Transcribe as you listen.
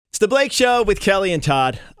the Blake Show with Kelly and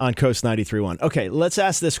Todd on Coast 93.1. Okay, let's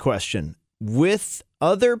ask this question. With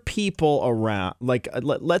other people around, like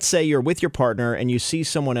let's say you're with your partner and you see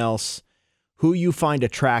someone else who you find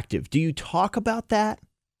attractive, do you talk about that?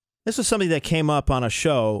 This was something that came up on a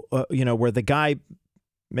show, where the guy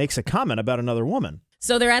makes a comment about another woman.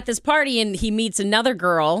 So they're at this party and he meets another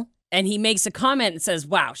girl and he makes a comment and says,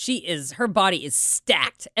 wow, her body is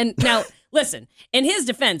stacked. And now, listen, in his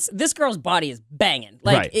defense, this girl's body is banging.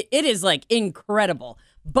 Like, right. it is, like, incredible.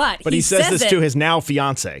 But he says this to his now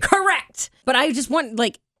fiance. Correct. But I just want,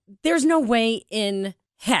 like, there's no way in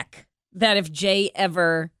heck that if Jay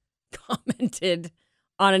ever commented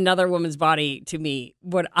on another woman's body to me,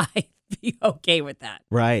 would I be okay with that?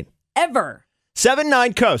 Right. Ever.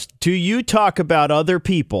 7-9 Coast, do you talk about other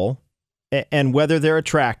people and whether they're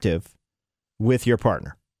attractive with your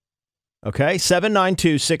partner? Okay,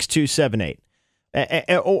 792-6278.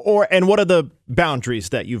 And what are the boundaries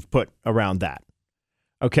that you've put around that?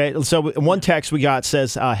 Okay, so one text we got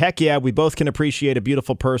says, heck yeah, we both can appreciate a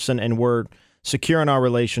beautiful person and we're secure in our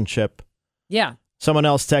relationship. Yeah. Someone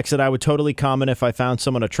else texted, I would totally comment if I found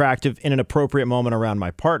someone attractive in an appropriate moment around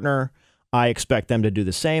my partner. I expect them to do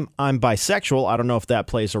the same. I'm bisexual. I don't know if that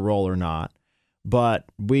plays a role or not, but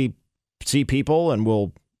we see people and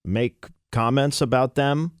we'll make comments about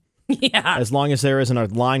them. Yeah. As long as there isn't a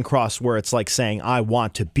line crossed where it's like saying, I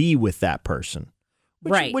want to be with that person.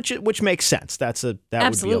 Right. Which makes sense. That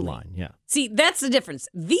Absolutely. would be a line. Yeah. See, that's the difference.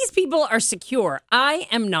 These people are secure. I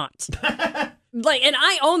am not. Like, and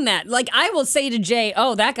I own that. Like, I will say to Jay,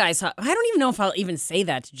 oh, that guy's hot. I don't even know if I'll even say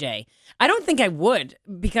that to Jay. I don't think I would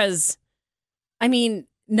because, I mean,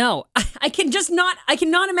 no. I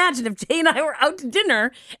cannot imagine if Jay and I were out to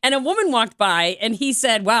dinner and a woman walked by and he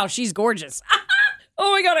said, wow, she's gorgeous.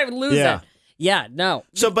 Oh my God, I would lose it. Yeah, no.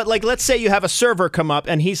 So, but like, let's say you have a server come up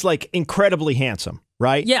and he's like incredibly handsome,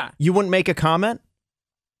 right? Yeah. You wouldn't make a comment?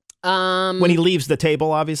 When he leaves the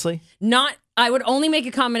table, obviously? I would only make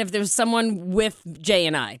a comment if there was someone with Jay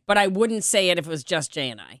and I, but I wouldn't say it if it was just Jay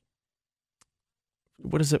and I.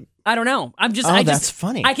 What is it? I don't know. That's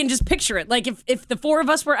funny. I can just picture it. Like if the four of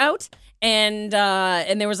us were out and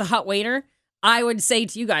there was a hot waiter, I would say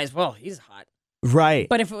to you guys, well, he's hot. Right.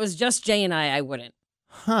 But if it was just Jay and I wouldn't.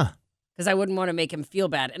 Huh. Because I wouldn't want to make him feel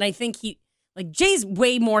bad. And I think Jay's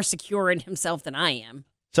way more secure in himself than I am.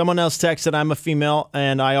 Someone else texted, I'm a female,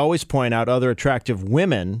 and I always point out other attractive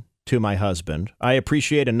women to my husband. I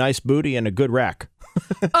appreciate a nice booty and a good rack.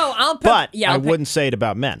 Oh, I wouldn't say it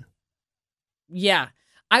about men. Yeah.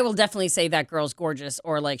 I will definitely say that girl's gorgeous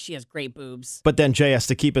or like she has great boobs. But then Jay has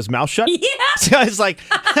to keep his mouth shut? Yeah. So it's like...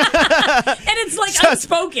 and it's like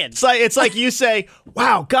unspoken. It's like you say,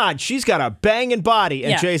 wow, God, she's got a banging body.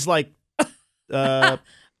 And Yeah. Jay's like... so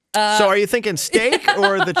are you thinking steak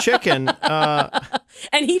or the chicken?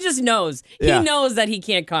 And he just knows. Yeah. He knows that he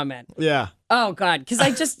can't comment. Yeah. Oh, God. Because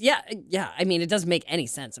I just, yeah. I mean, it doesn't make any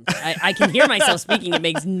sense. I can hear myself speaking. It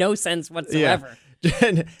makes no sense whatsoever. Yeah.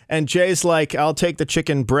 And Jay's like, I'll take the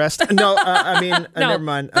chicken breast. No, No, never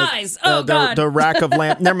mind. thighs. God. The rack of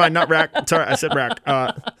lamb. Never mind, not rack. Sorry, I said rack.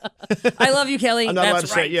 I love you, Kelly. I'm not allowed to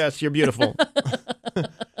say yes, you're beautiful.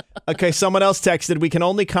 Okay, someone else texted, we can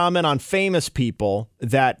only comment on famous people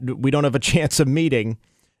that we don't have a chance of meeting.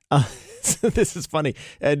 This is funny.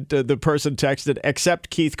 And the person texted,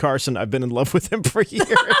 except Keith Carson, I've been in love with him for years.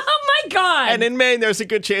 Oh, my God. And in Maine, there's a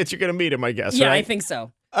good chance you're going to meet him, I guess, Yeah, right? I think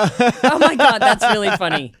so. Oh, my God. That's really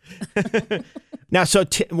funny. Now, so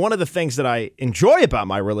one of the things that I enjoy about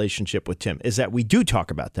my relationship with Tim is that we do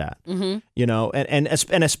talk about that, you know, and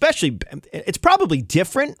especially it's probably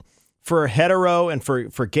different for hetero and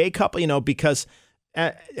for gay couple, you know, because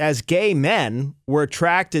as gay men, we're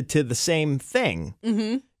attracted to the same thing,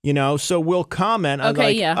 you know, so we'll comment on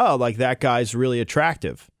oh, like that guy's really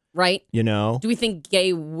attractive. Right. You know? Do we think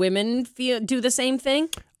gay women do the same thing?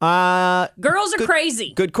 Girls are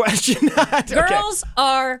crazy. Good question. Girls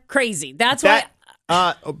are crazy. That's why.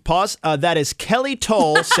 Pause. That is Kelly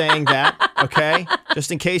Toll saying that, okay?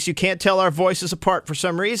 Just in case you can't tell our voices apart for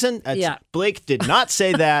some reason. Blake did not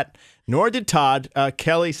say that, nor did Todd.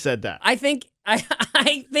 Kelly said that. I think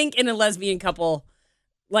in a lesbian couple,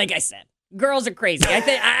 like I said, girls are crazy.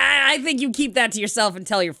 I think you keep that to yourself and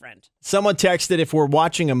tell your friend. Someone texted, if we're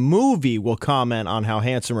watching a movie, we'll comment on how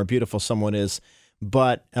handsome or beautiful someone is.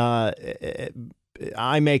 But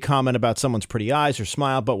I may comment about someone's pretty eyes or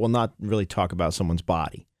smile, but will not really talk about someone's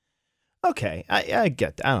body. Okay, I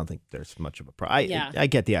get that. I don't think there's much of a problem. I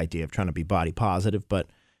get the idea of trying to be body positive, but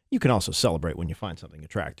you can also celebrate when you find something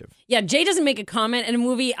attractive. Yeah, Jay doesn't make a comment in a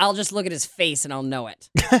movie. I'll just look at his face and I'll know it.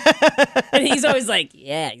 And he's always like,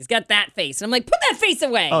 yeah, he's got that face. And I'm like, put that face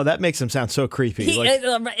away. Oh, that makes him sound so creepy.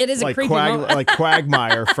 It is a creepy moment. Like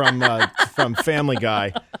Quagmire from Family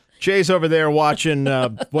Guy. Jay's over there watching,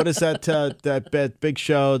 what is that big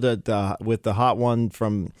show with the hot one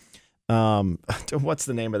from, what's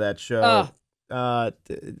the name of that show?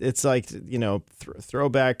 It's like,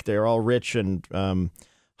 throwback. They're all rich and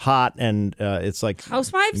hot, and it's like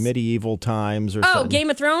Housewives? medieval times or something. Oh, Game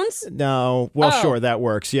of Thrones? No. Well, sure, that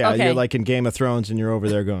works. Yeah, Okay. you're like in Game of Thrones, and you're over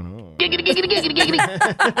there going, oh. Giggity, giggity, giggity,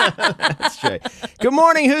 giggity. That's Jay. Good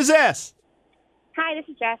morning. Who's this? Hi, this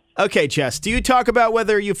is Jess. Okay, Jess. Do you talk about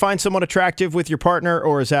whether you find someone attractive with your partner,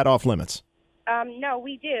 or is that off limits? No,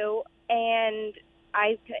 we do, and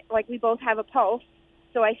we both have a pulse,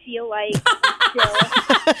 so I feel like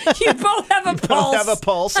You both have a pulse. Both have a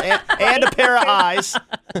pulse and a pair of eyes.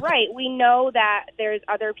 right. We know that there's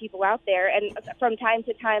other people out there, and from time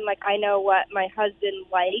to time, like I know what my husband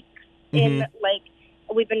likes.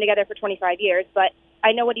 We've been together for 25 years, but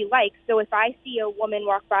I know what he likes. So if I see a woman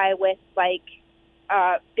walk by with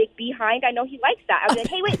big behind, I know he likes that. I'm like,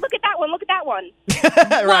 hey, wait, look at that one. Look at that one.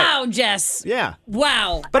 Right. Wow, Jess. Yeah.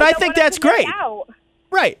 Wow. But I think that's great.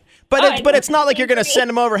 Right. But it's not like you're going to send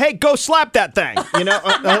him over, hey, go slap that thing.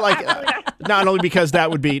 Not only because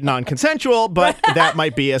that would be non-consensual, but that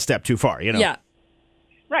might be a step too far, Yeah.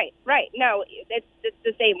 Right. No, it's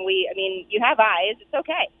the same. You have eyes. It's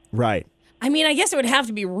okay. Right. I mean, I guess it would have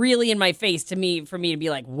to be really in my face for me to be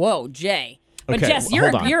like, whoa, Jay. But Okay, Jess,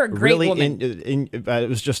 hold on. you're a great really woman. It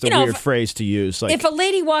was just a weird phrase to use. Like, if a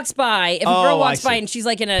lady walks by, if a girl walks I by see. and she's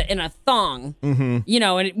like in a thong, and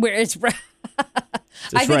where it's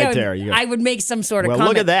It's right there. I would make some sort of well,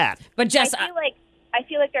 comment. look at that. But Jess, I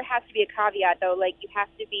feel like there has to be a caveat, though. Like, you have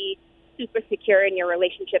to be super secure in your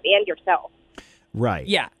relationship and yourself. Right.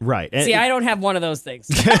 Yeah. Right. And see, I don't have one of those things.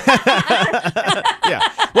 Yeah.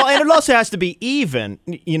 Well, and it also has to be even,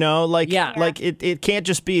 Yeah. like it can't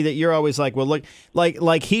just be that you're always like, well, look,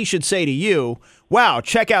 like he should say to you, wow,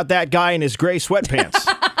 check out that guy in his gray sweatpants.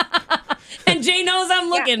 And Jay knows I'm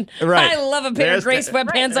looking. Right. I love a pair of gray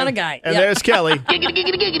sweatpants on a guy. And there's Kelly. Giggity,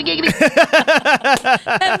 giggity, giggity,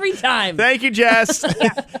 giggity. Every time. Thank you, Jess.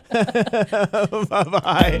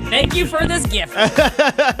 Bye-bye. Thank you for this gift.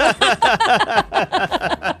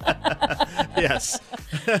 Yes.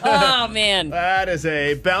 Oh, man. That is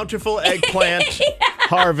a bountiful eggplant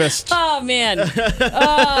harvest. Oh, man.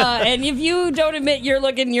 And if you don't admit you're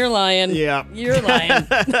looking, you're lying. Yeah. You're lying.